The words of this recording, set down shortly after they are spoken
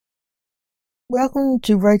Welcome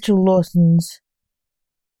to Rachel Lawson's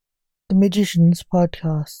The Magicians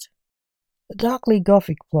podcast, a darkly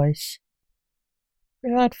gothic place.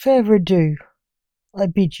 Without further ado, I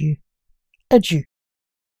bid you adieu.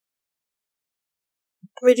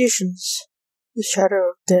 The Magicians, the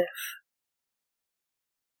Shadow of Death.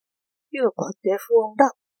 You look like death warmed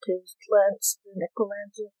up, says Lance the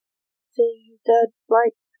Necromancer. See you, Dad,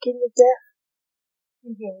 Blake, King of Death,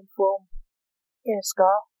 in human form, in a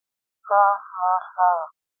scarf. Ha ha ha,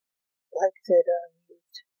 Blake said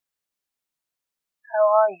unamused. How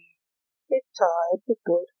are you? Bit tired, but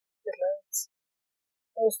good, said Lance.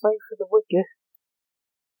 No sleep for the wicked,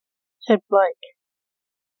 said Blake.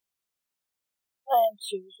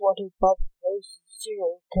 Lance, who was wanted by the police as a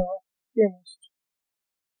serial killer, grimaced.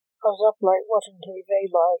 I was up late watching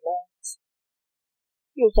TV, lied Lance.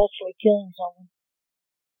 He was actually killing someone.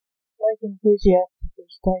 Blake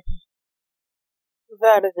enthusiastically stated.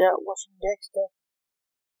 Without a doubt watching Dexter.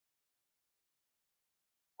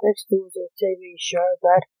 Dexter was a TV show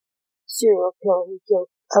about a serial killer who killed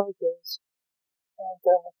other killers, and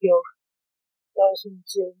only killed those who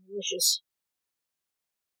considered malicious.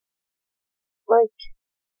 Blake,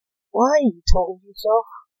 why are you talking to yourself?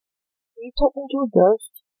 Are you talking to a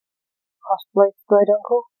ghost? Asked Blake's great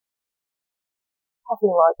uncle.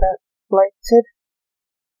 Nothing like that, Blake said,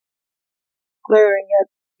 glaring at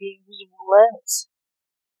the invisible Lance.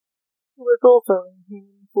 He was also in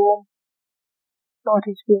human form, not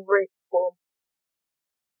his Grim Reaper form.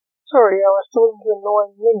 Sorry, I was talking to an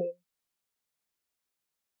annoying minion,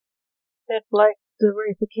 said Blake the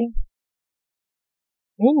Reaper King.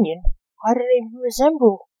 Minion? I don't even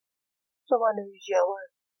resemble someone who's yellow.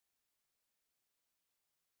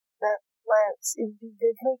 That Lance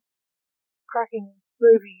indignantly, cracking a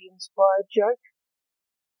movie-inspired joke.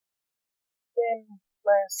 Then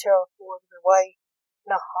Lance teleported away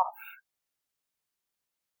in a huff.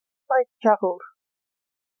 Blake chuckled.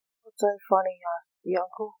 What's so funny? Asked the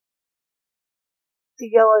uncle. The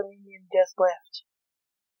yellow minion just left,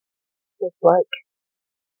 said Blake.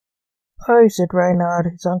 Oh, said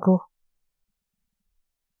Reynard, his uncle.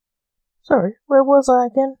 Sorry, where was I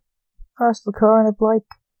again? Asked the coroner Blake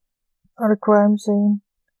on a crime scene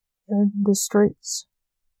in the streets.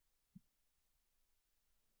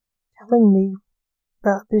 Telling me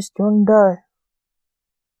about this John Doe.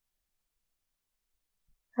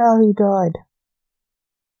 How he died,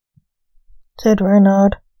 said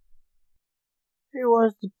Reynard, who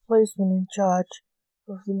was the policeman in charge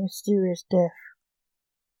of the mysterious death.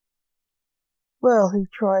 Well, he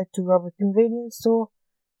tried to rob a convenience store,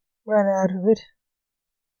 ran out of it,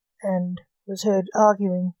 and was heard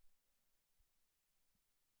arguing,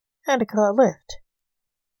 and a car left,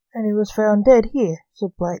 and he was found dead here,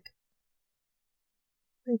 said Blake.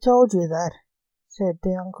 We told you that, said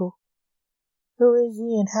the uncle. Who is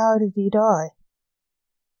he and how did he die?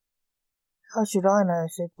 How should I know,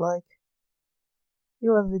 said Blake.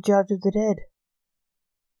 You are the judge of the dead.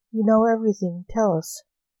 You know everything, tell us,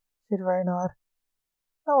 said Reynard.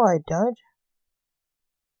 No, I don't.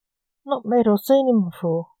 Not met or seen him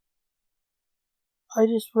before. I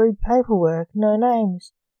just read paperwork, no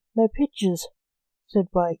names, no pictures, said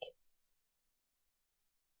Blake.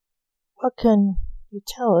 What can you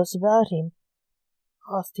tell us about him?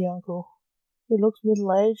 Asked the uncle. He looks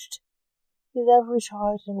middle-aged, his average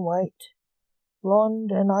height and weight, blonde,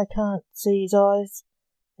 and I can't see his eyes.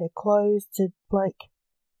 They're closed, said Blake.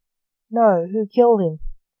 No, who killed him?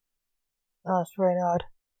 Asked Reynard.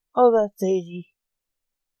 Oh, that's easy.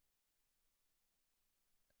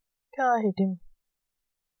 Car hit him.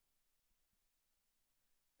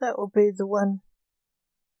 That will be the one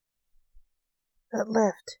that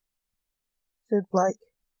left, said Blake.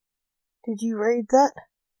 Did you read that?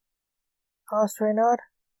 Asked Reynard.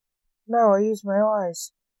 No, I used my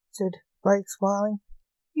eyes, said Blake, smiling.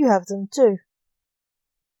 You have them too.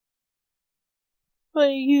 Will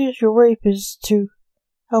you use your reapers to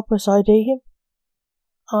help us ID him?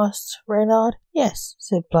 Asked Reynard. Yes,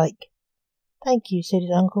 said Blake. Thank you, said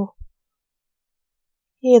his uncle.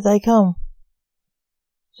 Here they come,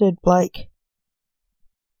 said Blake.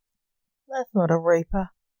 That's not a reaper.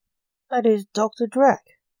 That is Dr. Drac.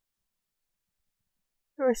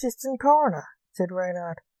 Your assistant coroner, said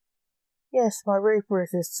Reynard. Yes, my reaper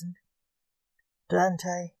assistant,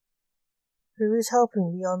 Dante, who is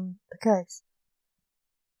helping me on the case.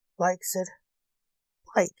 Blake said.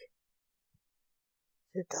 Blake,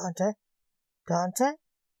 said Dante. Dante?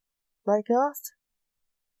 Blake asked.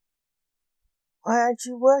 Why aren't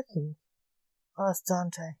you working? Asked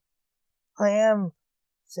Dante. I am,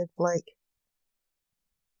 said Blake.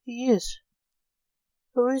 He is.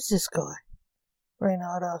 Who is this guy?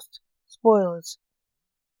 Reynard asked, Spoilers.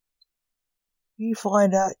 You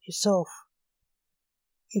find out yourself.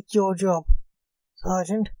 It's your job,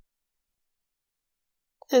 Sergeant,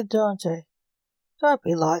 said Dante. Don't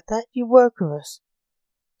be like that, you work with us,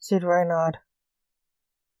 said Reynard.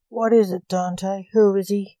 What is it, Dante? Who is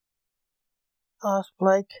he? Asked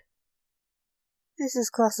Blake. This is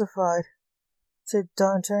classified, said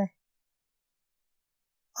Dante.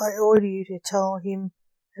 I order you to tell him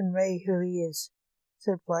and me who he is,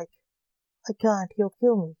 said Blake. I can't, he'll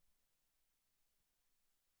kill me,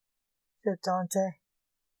 said Dante.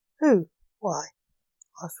 Who? Why?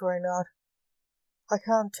 Asked Reynard. I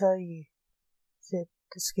can't tell you, said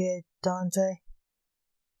the scared Dante.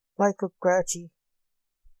 Blake looked grouchy.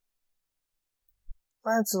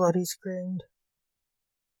 Lancelot, he screamed.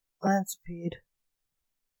 Lance appeared.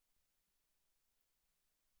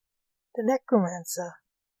 The necromancer,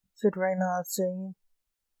 said Reynard, seeing him.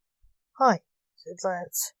 Hi, said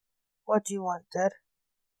Lance. What do you want, Dad?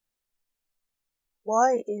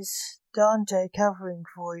 Why is Dante covering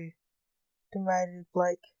for you? Demanded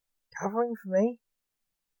Blake. Covering for me?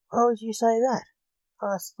 Why would you say that?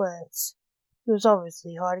 Asked Lance. He was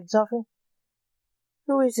obviously hiding something.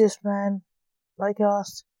 Who is this man? Blake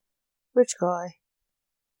asked. Which guy?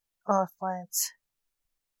 Asked Lance.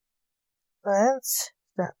 Lance?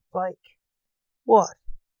 Snapped Blake. What?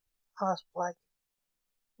 Asked Blake.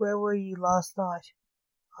 Where were you last night?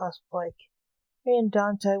 Asked Blake. Me and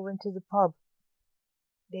Dante went to the pub.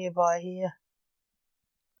 Nearby here,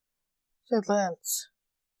 said Lance.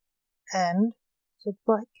 And? Said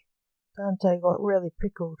Blake. Dante got really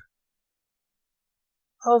pickled.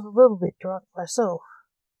 I was a little bit drunk myself.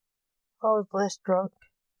 I was less drunk,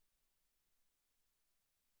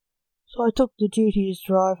 so I took the duty as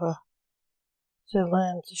driver, said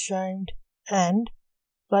Lance, ashamed. And?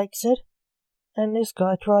 Blake said. And this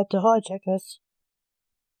guy tried to hijack us.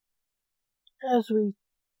 As we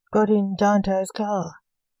got in Dante's car,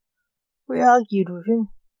 we argued with him.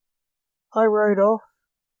 I rode off,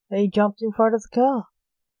 and he jumped in front of the car.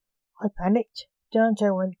 I panicked. Dante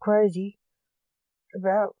went crazy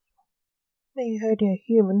about me hurting a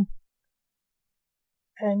human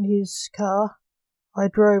and his car. I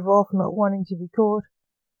drove off not wanting to be caught,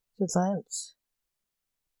 said Lance.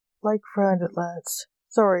 Blake frowned at Lance.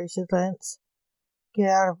 Sorry, said Lance. Get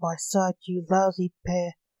out of my sight, you lousy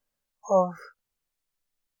pair of...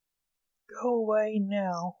 Go away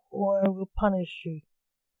now, or I will punish you,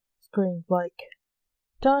 screamed Blake.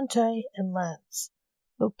 Dante and Lance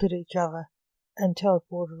looked at each other and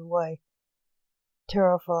teleported away,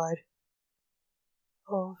 terrified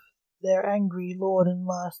of their angry lord and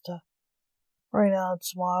master. Reynard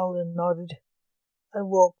smiled and nodded and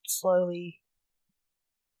walked slowly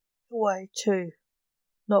away too,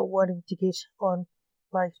 not wanting to get on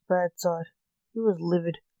Blake's bad side. He was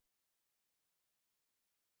livid.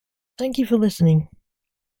 Thank you for listening.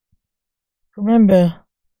 Remember,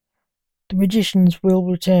 the magicians will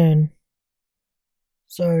return,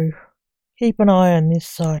 so keep an eye on this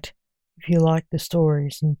site if you like the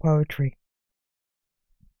stories and poetry.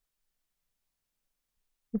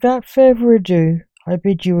 Without further ado, I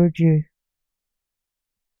bid you adieu.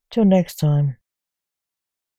 Till next time.